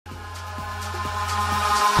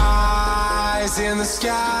in the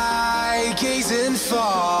sky, gazing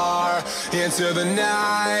far into the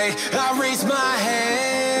night. I raise my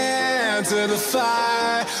hand to the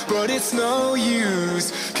fire, but it's no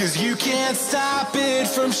use, 'cause you can't stop it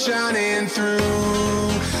from shining through.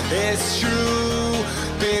 It's true,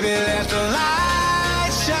 baby, let the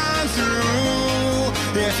light shine through.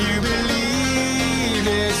 If you believe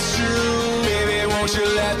it's true, baby, won't you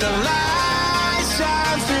let the light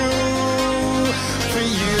shine through for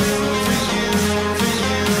you.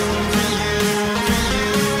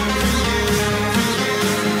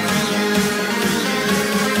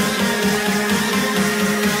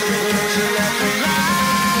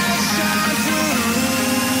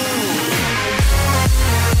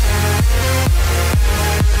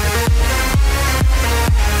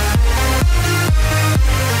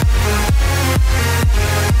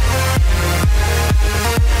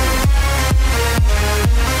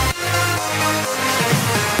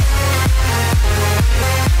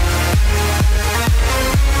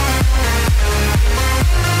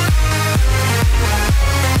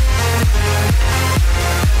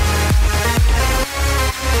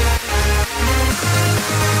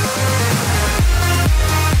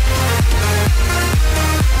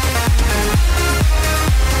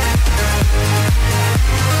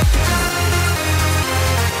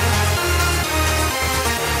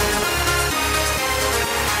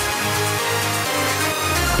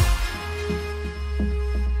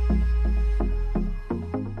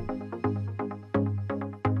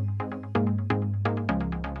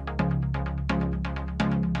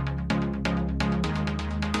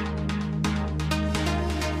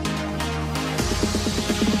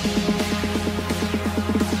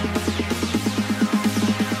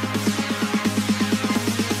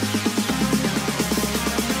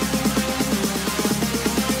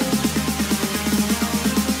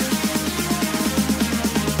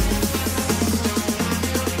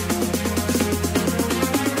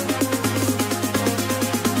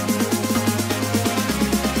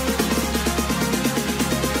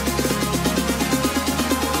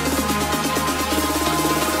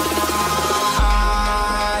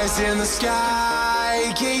 In the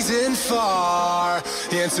sky, gazing far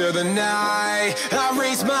into the night. I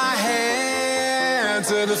raise my hand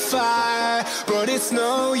to the fire, but it's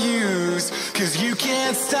no use, 'cause you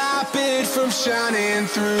can't stop it from shining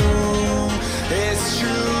through. It's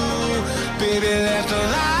true, baby, let the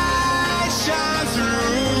light shine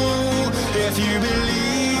through. If you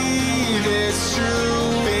believe it's true,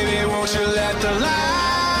 baby, won't you let the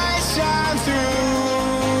light shine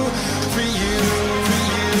through for you.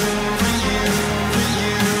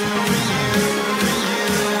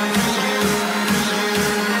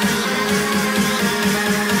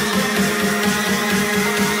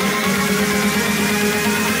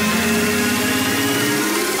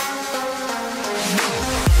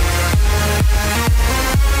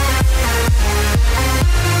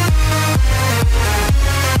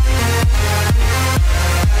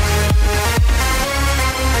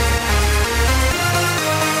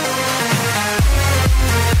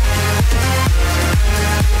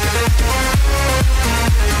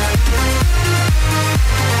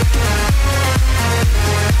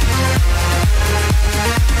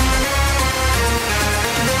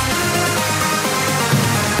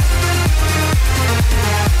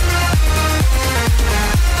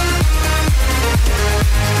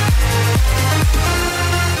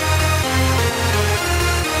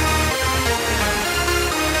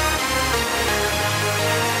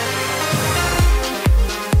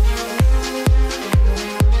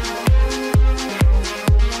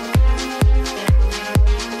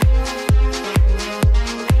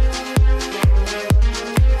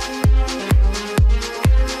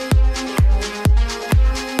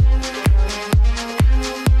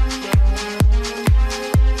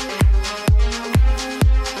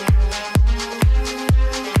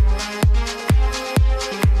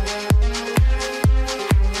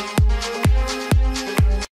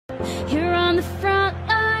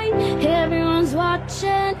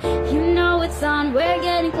 You know it's on, we're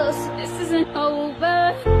getting closer, this isn't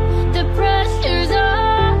over. The pressure's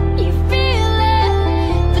on, you feel it,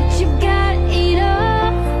 but you gotta eat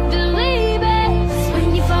up, believe it.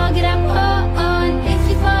 When you forget up, oh, and if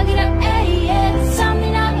you forget up, yeah.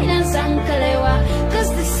 Samina mina sankalewa, 'cause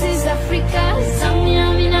this is Africa. Samina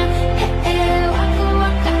mina, waka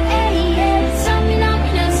waka, yeah. Samina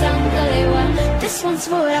mina sankalewa, this one's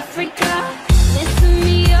for Africa.